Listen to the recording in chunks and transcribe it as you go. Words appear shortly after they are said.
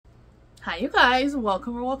Hi you guys,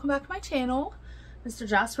 welcome back to my channel. Mr.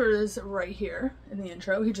 Jasper is right here in the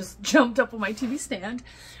intro. He just jumped up on my TV stand.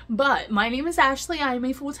 But my name is Ashley. I am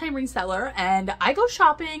a full-time reseller and I go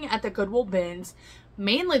shopping at the Goodwill bins.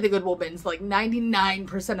 Mainly the Goodwill bins, like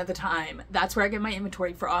 99% of the time. That's where I get my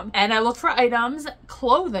inventory from. And I look for items,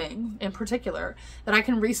 clothing in particular, that I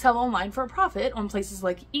can resell online for a profit on places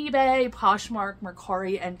like eBay, Poshmark,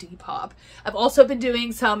 Mercari, and Depop. I've also been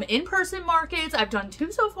doing some in-person markets. I've done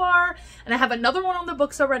 2 so far, and I have another one on the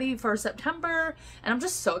books already for September, and I'm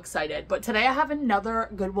just so excited. But today I have another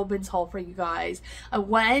Goodwill bins haul for you guys. I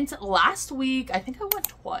went last week. I think I went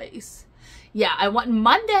twice. Yeah, I went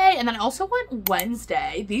Monday and then I also went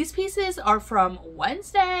Wednesday. These pieces are from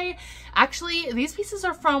Wednesday. Actually, these pieces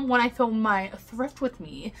are from when I filmed my Thrift With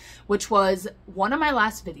Me, which was one of my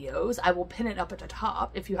last videos. I will pin it up at the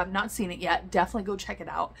top. If you have not seen it yet, definitely go check it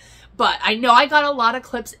out. But I know I got a lot of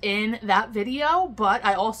clips in that video, but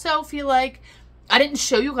I also feel like I didn't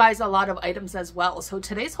show you guys a lot of items as well. So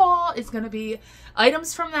today's haul is going to be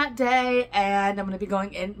items from that day, and I'm going to be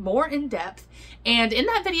going in more in depth. And in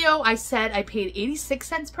that video, I said I paid 86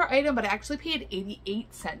 cents per item, but I actually paid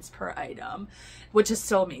 88 cents per item, which is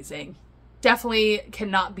still amazing. Definitely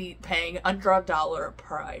cannot beat paying under $1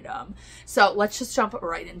 per item. So let's just jump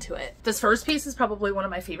right into it. This first piece is probably one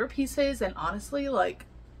of my favorite pieces, and honestly, like,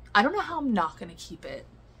 I don't know how I'm not going to keep it.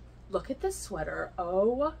 Look at this sweater.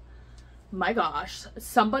 Oh my gosh,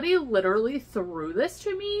 somebody literally threw this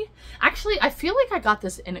to me. Actually, I feel like I got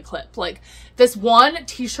this in a clip. Like this one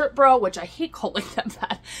t-shirt bro, which I hate calling them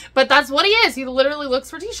that, but that's what he is. He literally looks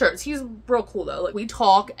for t-shirts. He's real cool though. Like we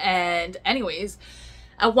talk, and anyways,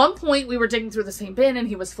 at one point we were digging through the same bin and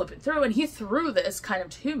he was flipping through and he threw this kind of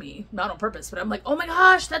to me, not on purpose, but I'm like, oh my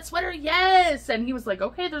gosh, that sweater, yes. And he was like,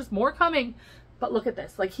 okay, there's more coming. But look at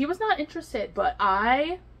this. Like he was not interested, but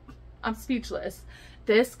I'm speechless.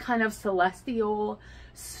 This kind of celestial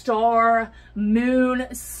star, moon,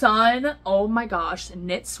 sun, oh my gosh,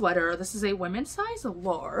 knit sweater. This is a women's size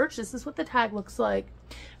large. This is what the tag looks like.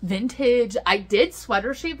 Vintage. I did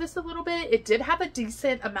sweater shave this a little bit. It did have a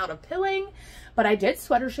decent amount of pilling, but I did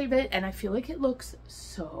sweater shave it and I feel like it looks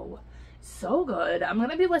so good. I'm going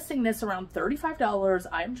to be listing this around $35.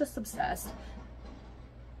 I'm just obsessed.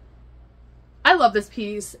 I love this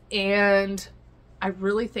piece, and I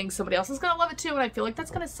really think somebody else is going to love it too, and I feel like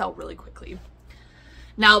that's going to sell really quickly.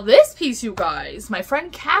 Now this piece, you guys, my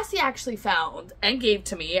friend Cassie actually found and gave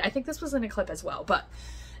to me. I think this was in a clip as well, but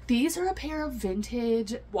these are a pair of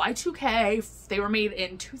vintage Y2K. They were made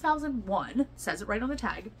in 2001, says it right on the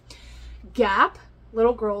tag. Gap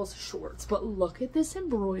little girls shorts, but look at this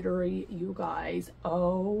embroidery, you guys.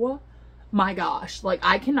 Oh my gosh, like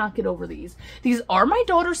I cannot get over these. These are my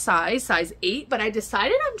daughter's size 8, but I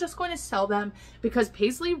decided I'm just going to sell them because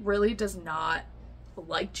Paisley really does not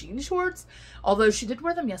like jean shorts, although she did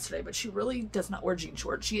wear them yesterday, but she really does not wear jean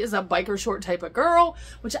shorts. She is a biker short type of girl,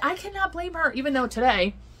 which I cannot blame her, even though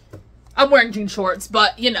today I'm wearing jean shorts,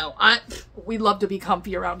 but you know, we love to be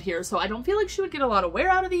comfy around here, so I don't feel like she would get a lot of wear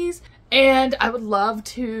out of these. And I would love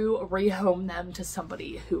to rehome them to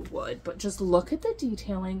somebody who would. But just look at the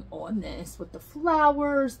detailing on this with the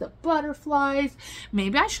flowers, the butterflies.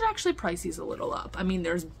 Maybe I should actually price these a little up. I mean,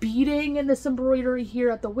 there's beading in this embroidery here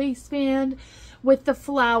at the waistband with the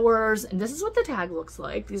flowers. And this is what the tag looks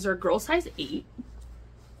like. These are girl size 8.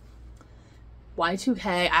 Y2K.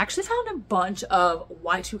 I actually found a bunch of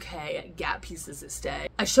Y2K Gap pieces this day.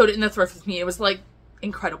 I showed it in the Thrift With Me. It was like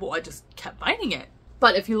incredible. I just kept finding it.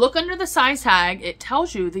 But if you look under the size tag, it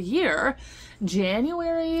tells you the year,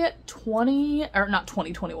 January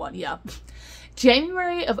 2021, yeah.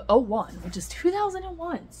 January of 01, which is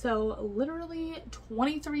 2001. So literally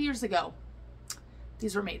 23 years ago,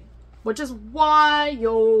 these were made, which is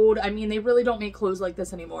wild. I mean, they really don't make clothes like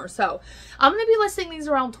this anymore. So I'm going to be listing these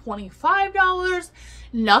around $25.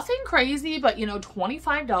 Nothing crazy, but you know,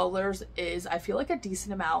 $25 is, I feel like, a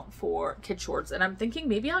decent amount for kid shorts. And I'm thinking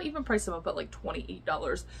maybe I'll even price them up at like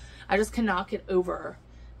 $28. I just cannot get over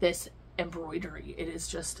this embroidery. It is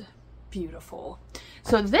just beautiful.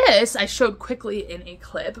 So this I showed quickly in a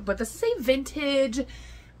clip, but this is a vintage,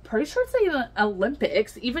 pretty sure it's like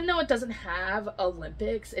Olympics, even though it doesn't have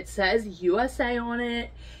Olympics. It says USA on it,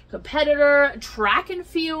 competitor, track and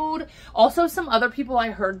field. Also, some other people I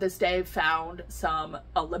heard this day found some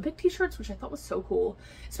Olympic t-shirts, which I thought was so cool,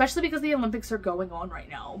 especially because the Olympics are going on right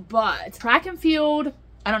now. But track and field,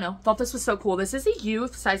 I don't know, thought this was so cool. This is a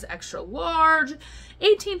youth size extra large,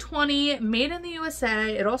 18-20, made in the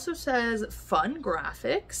USA. It also says Fun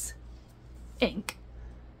Graphics Inc.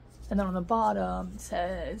 And then on the bottom it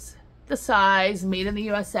says the size, made in the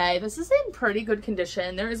USA. This is in pretty good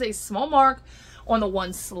condition. There is a small mark on the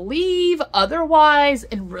one sleeve. Otherwise,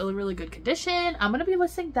 in really, really good condition. I'm going to be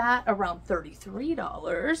listing that around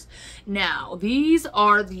 $33. Now, these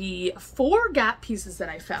are the 4 Gap pieces that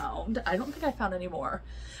I found. I don't think I found any more.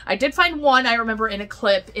 I did find one, I remember, in a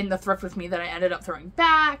clip in the thrift with me that I ended up throwing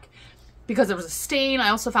back because there was a stain. I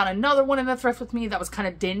also found another one in the thrift with me that was kind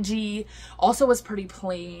of dingy. Also was pretty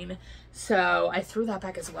plain. So I threw that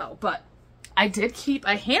back as well. But I did keep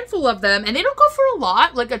a handful of them, and they don't go for a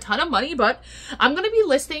lot, like a ton of money, but I'm going to be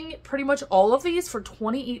listing pretty much all of these for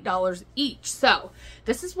 $28 each. So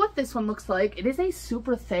this is what this one looks like. It is a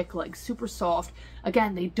super thick, like super soft.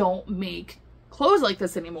 Again, they don't make clothes like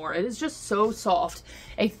this anymore. It is just so soft.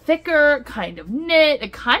 A thicker kind of knit.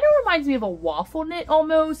 It kind of reminds me of a waffle knit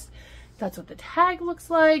almost. That's what the tag looks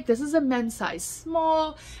like. This is a men's size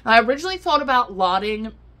small. I originally thought about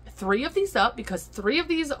lotting 3 of these up because 3 of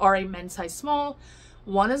these are a men's size small.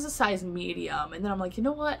 1 is a size medium. And then I'm like, you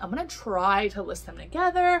know what? I'm going to try to list them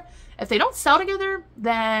together. If they don't sell together,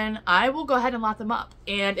 then I will go ahead and lot them up.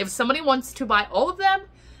 And if somebody wants to buy all of them,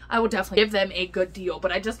 I will definitely give them a good deal.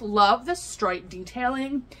 But I just love the stripe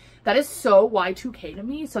detailing. That is so Y2K to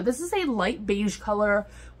me. So this is a light beige color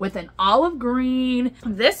with an olive green.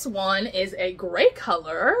 This one is a gray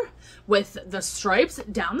color with the stripes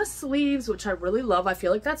down the sleeves, which I really love. I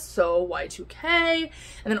feel like that's so Y2K.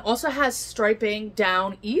 And then also has striping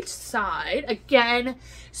down each side. Again,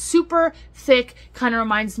 super thick, kind of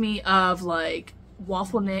reminds me of like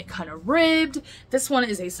waffle knit, kind of ribbed. This one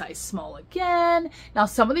is a size small again. Now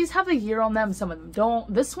some of these have a year on them, some of them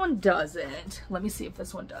don't. This one doesn't. Let me see if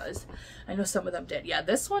this one does. I know some of them did. Yeah,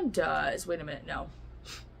 this one does. Wait a minute, no.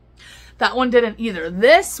 That one didn't either.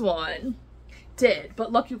 This one did.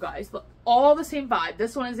 But look, you guys, look, all the same vibe.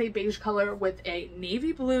 This one is a beige color with a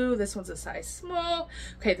navy blue. This one's a size small.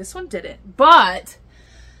 Okay, this one didn't, but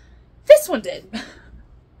this one did.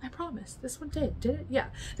 I promise. This one did it? Yeah.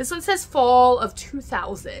 This one says fall of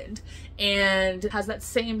 2000 and has that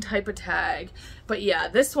same type of tag. But yeah,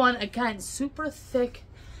 this one, again, super thick,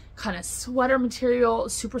 kind of sweater material,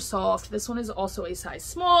 super soft. This one is also a size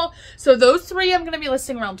small. So those 3 I'm going to be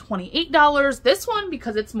listing around $28. This one,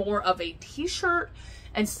 because it's more of a t-shirt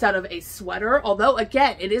instead of a sweater. Although,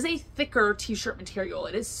 again, it is a thicker t-shirt material.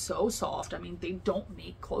 It is so soft. I mean, they don't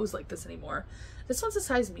make clothes like this anymore. This one's a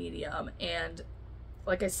size medium, and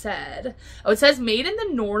like I said, oh, it says made in the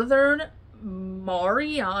Northern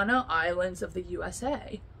Mariana Islands of the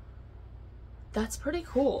USA. That's pretty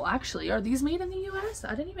cool, actually. Are these made in the US?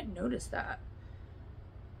 I didn't even notice that.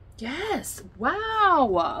 Yes.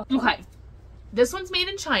 Wow. Okay. This one's made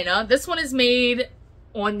in China. This one is made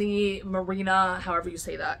on the Marina, however you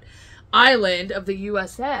say that, island of the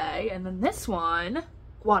USA. And then this one,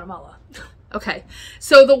 Guatemala. Okay,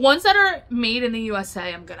 so the ones that are made in the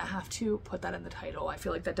USA, I'm gonna have to put that in the title. I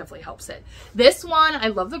feel like that definitely helps it. This one, I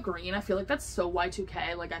love the green. I feel like that's so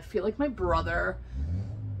Y2K. Like, I feel like my brother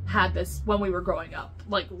had this when we were growing up.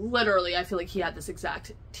 Like, literally, I feel like he had this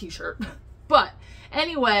exact t-shirt. But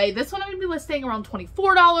anyway, this one I'm gonna be listing around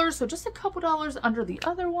 $24, so just a couple dollars under the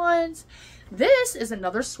other ones. This is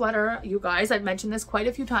another sweater, you guys. I've mentioned this quite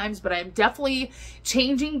a few times, but I'm definitely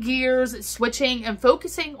changing gears, switching, and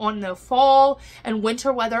focusing on the fall and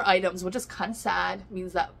winter weather items, which is kind of sad. It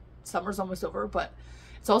means that summer's almost over, but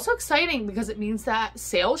it's also exciting because it means that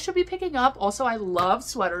sales should be picking up. Also, I love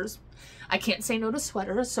sweaters. I can't say no to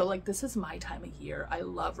sweaters, so like this is my time of year. I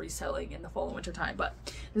love reselling in the fall and winter time. But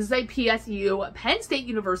this is a PSU, Penn State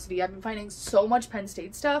University. I've been finding so much Penn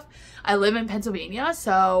State stuff. I live in Pennsylvania,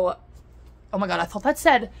 so oh my god, I thought that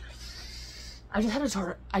said I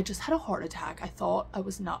just had a heart attack. I thought I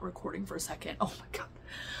was not recording for a second. Oh my god.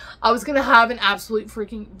 I was gonna have an absolute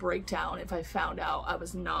freaking breakdown if I found out I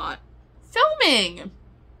was not filming.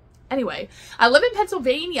 Anyway, I live in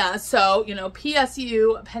Pennsylvania, so, you know,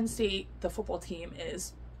 PSU, Penn State, the football team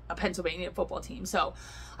is a Pennsylvania football team. So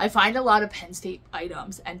I find a lot of Penn State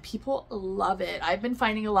items and people love it. I've been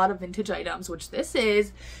finding a lot of vintage items, which this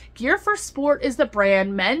is. Gear for Sport is the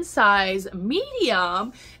brand, men's size,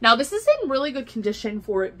 medium. Now, this is in really good condition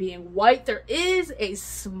for it being white. There is a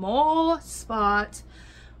small spot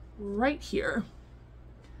right here.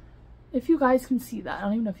 If you guys can see that. I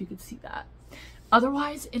don't even know if you can see that.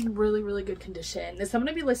 Otherwise, in really, really good condition. This I'm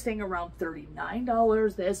going to be listing around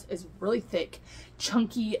 $39. This is really thick,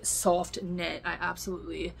 chunky, soft knit. I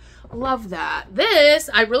absolutely love that. This,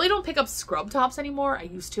 I really don't pick up scrub tops anymore. I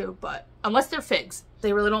used to, but unless they're figs,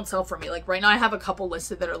 they really don't sell for me. Like right now I have a couple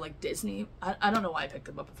listed that are like Disney. I don't know why I picked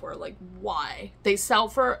them up before. Like why? They sell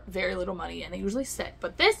for very little money and they usually sit.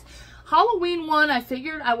 But this Halloween one, I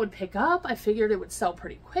figured I would pick up. I figured it would sell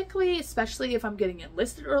pretty quickly, especially if I'm getting it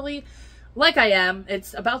listed early. like I am.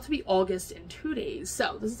 It's about to be August in 2 days.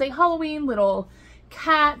 So this is a Halloween little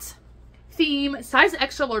cat theme, size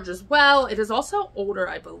extra large as well. It is also older,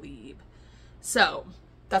 I believe. So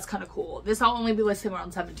that's kind of cool. This I'll only be listing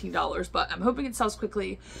around $17, but I'm hoping it sells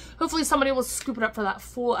quickly. Hopefully somebody will scoop it up for that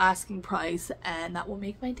full asking price, and that will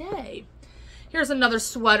make my day. Here's another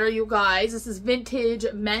sweater, you guys. This is vintage,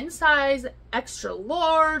 men's size, extra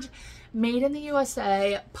large, made in the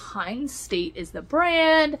USA. Pine State is the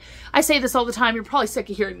brand. I say this all the time. You're probably sick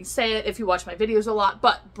of hearing me say it if you watch my videos a lot,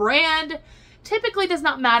 but brand typically does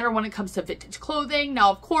not matter when it comes to vintage clothing.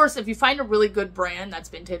 Now, of course, if you find a really good brand that's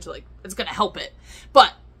vintage, like, it's gonna help it.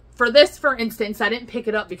 But for this, for instance, I didn't pick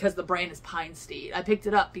it up because the brand is Pine State. I picked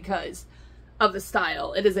it up because of the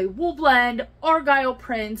style. It is a wool blend, argyle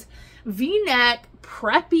print, V-neck,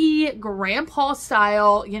 preppy, grandpa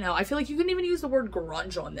style. You know, I feel like you can even use the word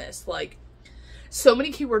grunge on this. Like, so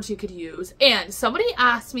many keywords you could use. And somebody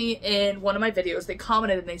asked me in one of my videos, they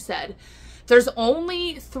commented and they said, there's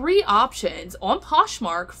only 3 options on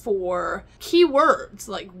Poshmark for keywords.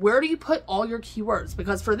 Like, where do you put all your keywords?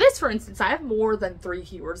 Because for this, for instance, I have more than 3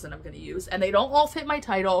 keywords that I'm going to use, and they don't all fit my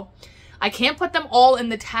title. I can't put them all in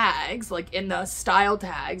the tags, like in the style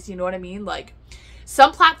tags, you know what I mean? Like,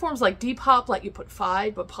 some platforms like Depop let you put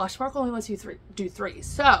 5, but Poshmark only lets you do 3.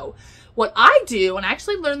 So what I do, and I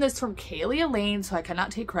actually learned this from Kaylee Elaine, so I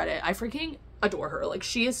cannot take credit. I freaking adore her. Like,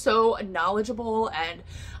 she is so knowledgeable, and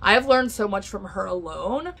I have learned so much from her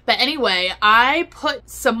alone. But anyway, I put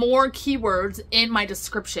some more keywords in my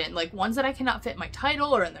description, like ones that I cannot fit in my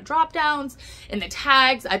title or in the drop downs, in the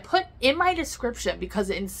tags. I put in my description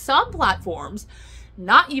because in some platforms,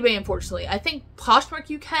 not eBay, unfortunately, I think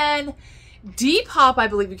Poshmark you can, Depop, I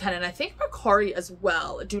believe you can, and I think Mercari as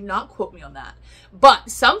well. Do not quote me on that. But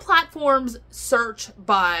some platforms search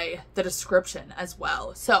by the description as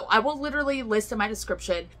well. So I will literally list in my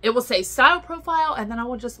description. It will say style profile, and then I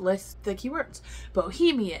will just list the keywords.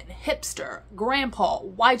 Bohemian, hipster, grandpa,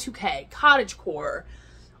 Y2K, cottagecore,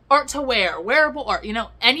 art to wear, wearable art. You know,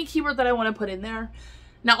 any keyword that I want to put in there.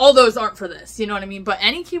 Now, all those aren't for this, you know what I mean? But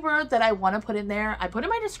any keyword that I want to put in there, I put in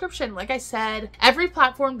my description. Like I said, every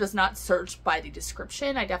platform does not search by the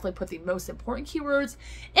description. I definitely put the most important keywords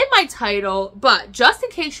in my title, but just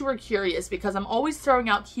in case you were curious, because I'm always throwing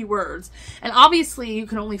out keywords, and obviously you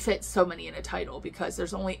can only fit so many in a title because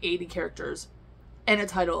there's only 80 characters in a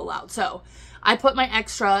title allowed. So I put my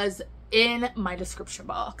extras in my description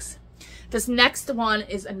box. This next one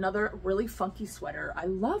is another really funky sweater. I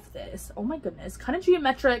love this. Oh my goodness. Kind of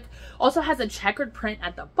geometric. Also has a checkered print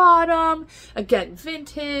at the bottom. Again,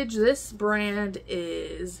 vintage. This brand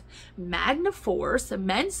is Magna Force,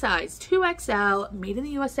 men's size 2XL, made in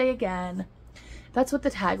the USA again. That's what the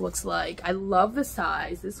tag looks like. I love the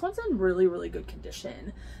size. This one's in really, really good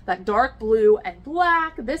condition. That dark blue and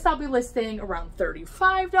black. This I'll be listing around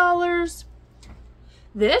 $35.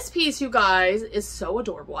 This piece, you guys, is so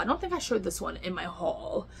adorable. I don't think I showed this one in my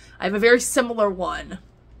haul. I have a very similar one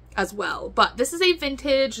as well. But this is a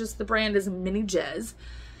vintage. Just the brand is Mini Jez.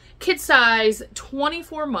 Kid size,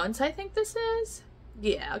 24 months, I think this is.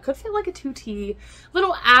 Yeah, it could fit like a 2T.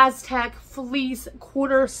 Little Aztec fleece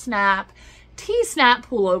quarter snap. T-snap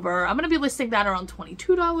pullover. I'm going to be listing that around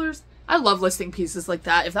 $22. I love listing pieces like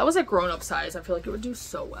that. If that was a grown-up size, I feel like it would do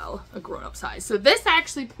so well. A grown-up size. So this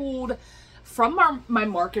actually pulled from my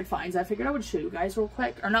market finds. I figured I would show you guys real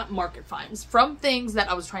quick, or not market finds, from things that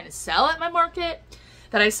I was trying to sell at my market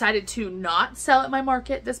that I decided to not sell at my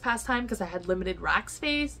market this past time because I had limited rack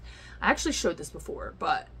space. I actually showed this before,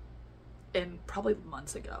 but in probably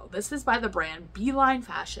months ago. This is by the brand Beeline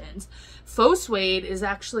Fashions. Faux suede is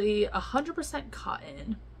actually 100%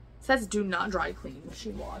 cotton. It says do not dry clean,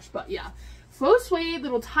 machine wash, but yeah. Faux suede,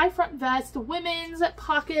 little tie front vest, women's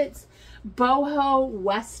pockets, boho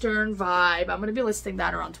western vibe. I'm going to be listing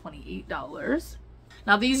that around $28.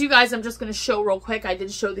 Now these, you guys, I'm just going to show real quick. I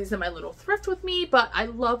did show these in my little thrift with me, but I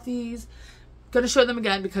love these. Going to show them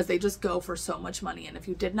again because they just go for so much money. And if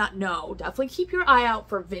you did not know, definitely keep your eye out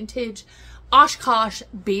for vintage Oshkosh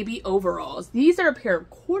baby overalls. These are a pair of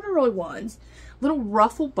corduroy ones, little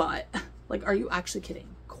ruffle butt. Like, are you actually kidding?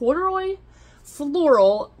 Corduroy,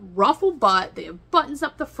 floral, ruffle butt. They have buttons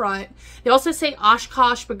up the front. They also say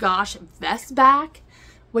Oshkosh bagosh vest back,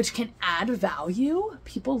 which can add value.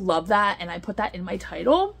 People love that, and I put that in my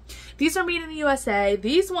title. These are made in the USA.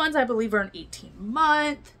 These ones, I believe, are an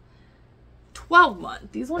 18-month,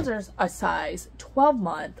 12-month. These ones are a size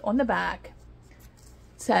 12-month. On the back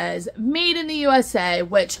it says made in the USA,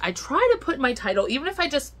 which I try to put in my title, even if I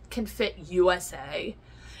just can fit USA.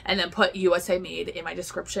 and then put USA made in my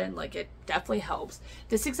description. Like, it definitely helps.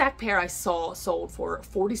 This exact pair I saw sold for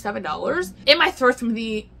 $47. In my thrift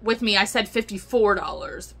with me, I said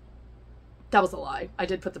 $54. That was a lie. I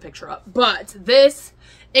did put the picture up. But this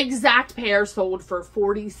exact pair sold for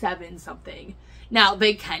 $47 something. Now,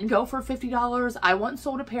 they can go for $50. I once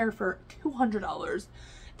sold a pair for $200.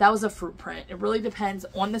 That was a fruit print. It really depends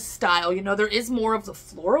on the style. You know, there is more of the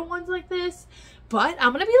floral ones like this. But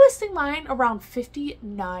I'm going to be listing mine around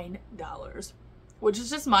 $59. Which is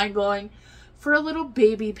just mind-blowing for a little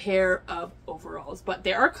baby pair of overalls. But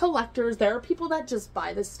there are collectors. There are people that just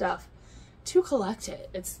buy this stuff to collect it.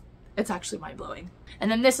 It's actually mind-blowing. And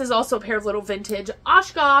then this is also a pair of little vintage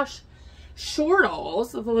Oshkosh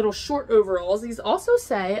shortalls, the little short overalls. These also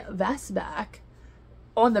say vest back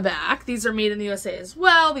on the back. These are made in the USA as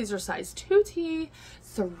well. These are size 2T,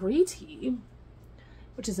 3T,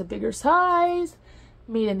 which is a bigger size,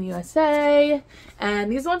 made in the USA.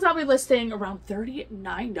 And these ones I'll be listing around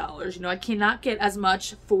 $39. You know, I cannot get as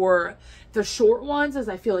much for the short ones as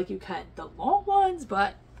I feel like you can the long ones,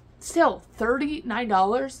 but still,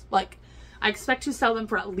 $39. Like, I expect to sell them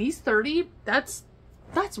for at least $30. That's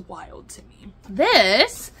wild to me.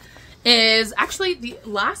 This is actually, the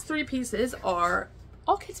last three pieces are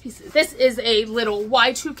all kids pieces. This is a little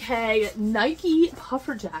Y2K Nike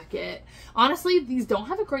puffer jacket. Honestly, these don't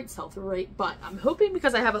have a great sell-through rate, but I'm hoping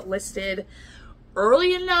because I have it listed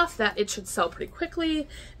early enough that it should sell pretty quickly.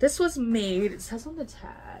 This was made, it says on the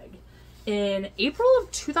tag, in April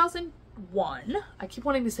of 2001. I keep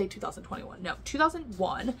wanting to say 2021. No,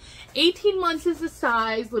 2001. 18 months is the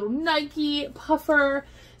size. Little Nike puffer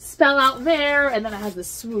spell out there, and then it has this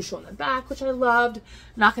swoosh on the back, which I loved.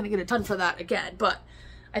 Not going to get a ton for that again, but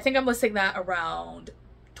I think I'm listing that around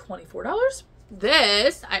 $24.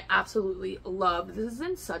 This I absolutely love. This is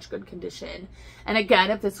in such good condition. And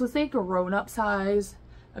again, if this was a grown-up size,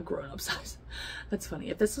 that's funny.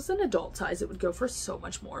 If this was an adult size, it would go for so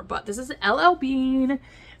much more. But this is an LL Bean,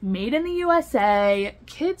 made in the USA,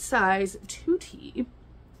 kid size 2T.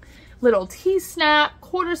 Little T-snap,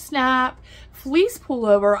 quarter snap, fleece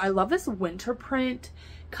pullover. I love this winter print,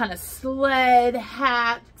 kind of sled,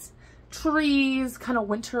 hats, trees, kind of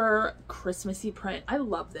winter Christmassy print. I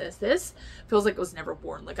love this. This feels like it was never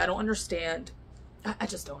worn. Like, I don't understand. I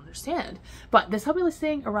just don't understand. But this I'll be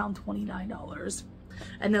listing around $29.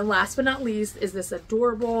 And then last but not least is this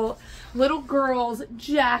adorable little girl's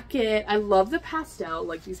jacket. I love the pastel.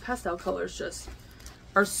 Like, these pastel colors just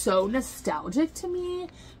are so nostalgic to me.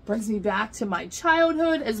 Brings me back to my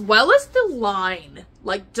childhood, as well as the line.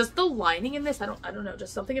 Like, just the lining in this. I don't know.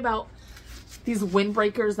 Just something about these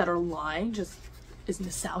windbreakers that are lined just is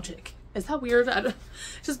nostalgic. Is that weird? It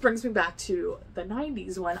just brings me back to the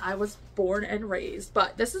 90s when I was born and raised.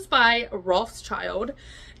 But this is by Rothschild.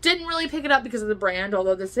 Didn't really pick it up because of the brand,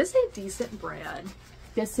 although this is a decent brand.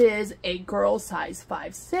 This is a girl size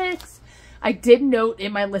 5'6". I did note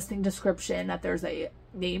in my listing description that there's a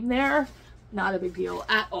name there. Not a big deal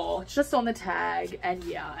at all. It's just on the tag. And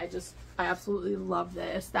yeah, I absolutely love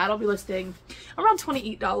this. That'll be listing around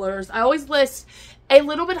 $28. I always list a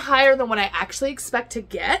little bit higher than what I actually expect to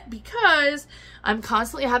get because I'm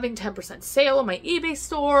constantly having 10% sale on my eBay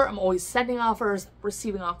store. I'm always sending offers,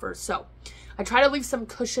 receiving offers. So I try to leave some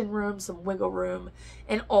cushion room, some wiggle room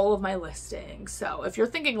in all of my listings. So if you're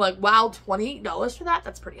thinking like, wow, $28 for that,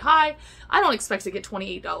 that's pretty high. I don't expect to get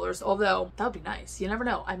 $28, although that would be nice. You never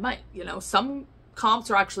know. I might, you know, some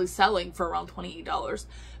comps are actually selling for around $28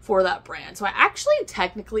 for that brand. So I actually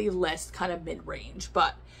technically list kind of mid-range,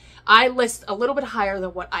 but I list a little bit higher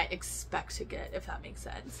than what I expect to get, if that makes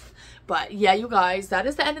sense. But yeah, you guys, that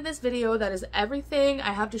is the end of this video. That is everything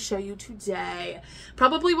I have to show you today.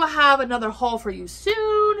 Probably will have another haul for you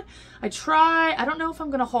soon. I don't know if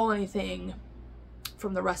I'm going to haul anything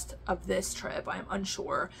from the rest of this trip. I'm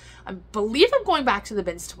unsure. I believe I'm going back to the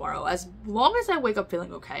bins tomorrow, as long as I wake up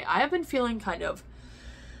feeling okay. I have been feeling kind of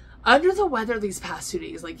under the weather these past 2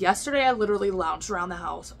 days. Like yesterday, I literally lounged around the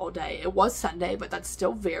house all day. It was Sunday, but that's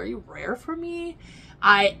still very rare for me.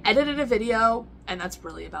 I edited a video, and that's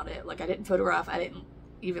really about it. Like, I didn't photograph. I didn't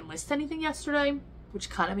even list anything yesterday, which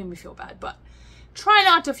kind of made me feel bad. But try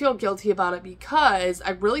not to feel guilty about it because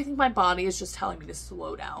I really think my body is just telling me to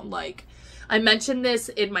slow down. Like, I mentioned this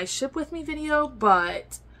in my ship with me video,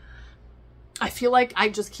 but I feel like I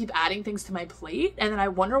just keep adding things to my plate, and then I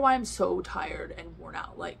wonder why I'm so tired and worn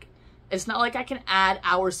out. Like, it's not like I can add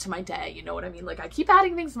hours to my day, you know what I mean? Like, I keep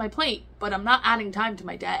adding things to my plate, but I'm not adding time to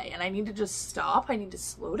my day, and I need to just stop. I need to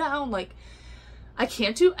slow down. Like, I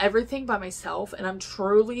can't do everything by myself, and I'm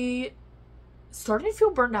truly starting to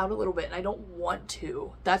feel burned out a little bit, and I don't want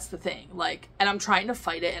to. That's the thing. Like, and I'm trying to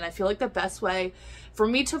fight it, and I feel like the best way for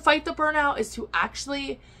me to fight the burnout is to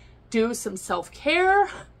actually do some self-care,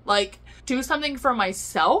 like do something for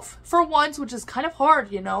myself for once, which is kind of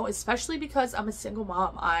hard, you know, especially because I'm a single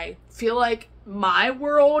mom. I feel like my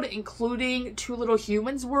world, including two little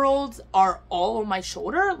humans' worlds, are all on my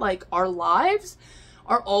shoulder. Like, our lives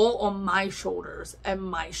are all on my shoulders and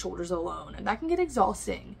my shoulders alone, and that can get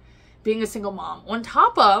exhausting, being a single mom, on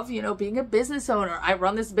top of, you know, being a business owner. I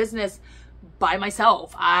run this business by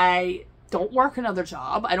myself. I don't work another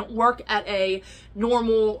job. I don't work at a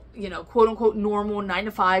normal, you know, quote unquote normal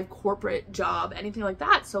 9-to-5 corporate job, anything like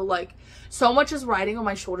that. So like, so much is riding on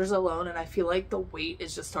my shoulders alone, and I feel like the weight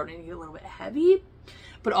is just starting to get a little bit heavy.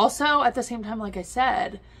 But also at the same time, like I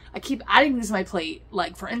said, I keep adding these to my plate.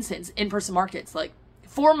 Like, for instance, in-person markets. Like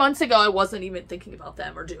 4 months ago, I wasn't even thinking about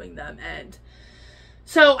them or doing them, and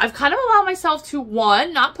so I've kind of allowed myself to,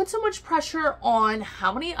 one, not put so much pressure on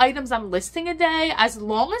how many items I'm listing a day, as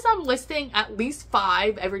long as I'm listing at least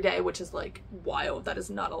 5 every day, which is like wild. That is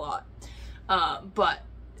not a lot. But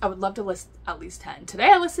I would love to list at least 10. Today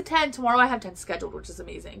I listed 10. Tomorrow I have 10 scheduled, which is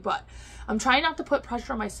amazing. But I'm trying not to put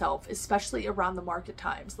pressure on myself, especially around the market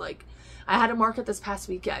times. Like, I had a market this past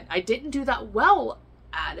weekend. I didn't do that well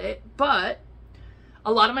at it, but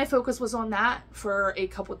a lot of my focus was on that for a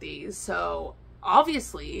couple of days. So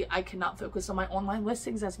obviously I cannot focus on my online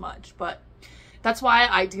listings as much, but that's why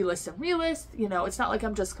I delist and relist. You know, it's not like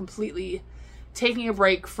I'm just completely taking a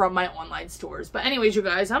break from my online stores. But anyways, you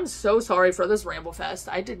guys, I'm so sorry for this ramble fest.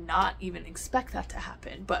 I did not even expect that to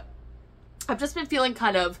happen, but I've just been feeling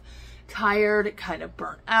kind of tired, kind of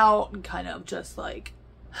burnt out, and kind of just like,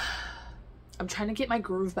 I'm trying to get my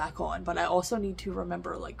groove back on, but I also need to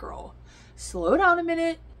remember, like, girl, slow down a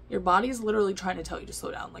minute. Your body's literally trying to tell you to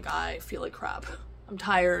slow down. Like, I feel like crap. I'm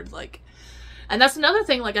tired. Like, and that's another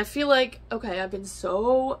thing. Like, I feel like, okay, I've been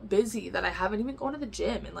so busy that I haven't even gone to the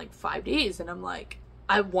gym in like 5 days. And I'm like,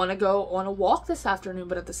 I want to go on a walk this afternoon,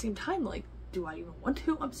 but at the same time, like, do I even want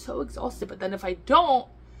to? I'm so exhausted. But then if I don't,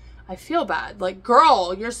 I feel bad. Like,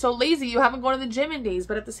 girl, you're so lazy. You haven't gone to the gym in days.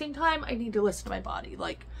 But at the same time, I need to listen to my body.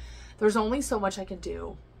 Like, there's only so much I can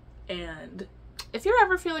do. And if you're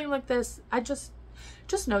ever feeling like this, I just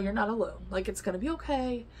know you're not alone. Like, it's gonna be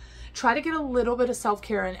okay. Try to get a little bit of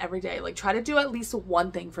self-care in every day. Like, try to do at least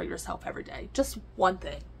one thing for yourself every day. Just one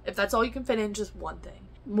thing. If that's all you can fit in, just one thing.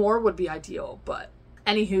 More would be ideal. But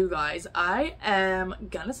anywho, guys, I am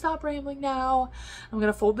gonna stop rambling now. I'm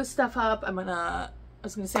gonna fold this stuff up. I'm gonna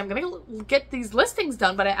get these listings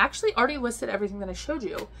done, but I actually already listed everything that I showed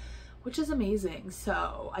you, which is amazing.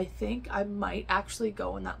 So I think I might actually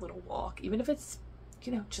go on that little walk, even if it's,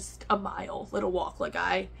 you know, just a mile little walk. Like,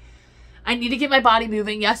 I need to get my body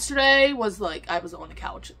moving. Yesterday was like, I was on the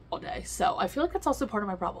couch all day. So I feel like that's also part of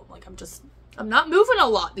my problem. Like, I'm not moving a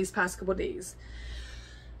lot these past couple of days.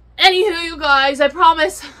 Anywho, you guys, I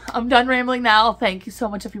promise I'm done rambling now. Thank you so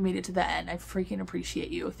much if you made it to the end. I freaking appreciate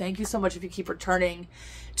you. Thank you so much if you keep returning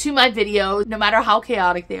to my videos, no matter how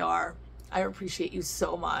chaotic they are. I appreciate you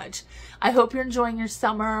so much. I hope you're enjoying your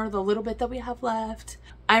summer, the little bit that we have left.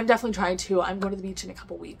 I'm definitely trying to. I'm going to the beach in a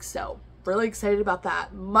couple weeks, so really excited about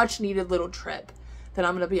that. Much needed little trip that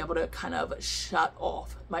I'm going to be able to kind of shut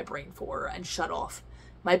off my brain for and shut off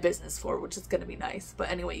my business for, which is going to be nice. But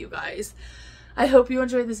anyway, you guys, I hope you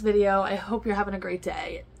enjoyed this video. I hope you're having a great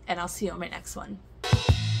day, and I'll see you on my next one.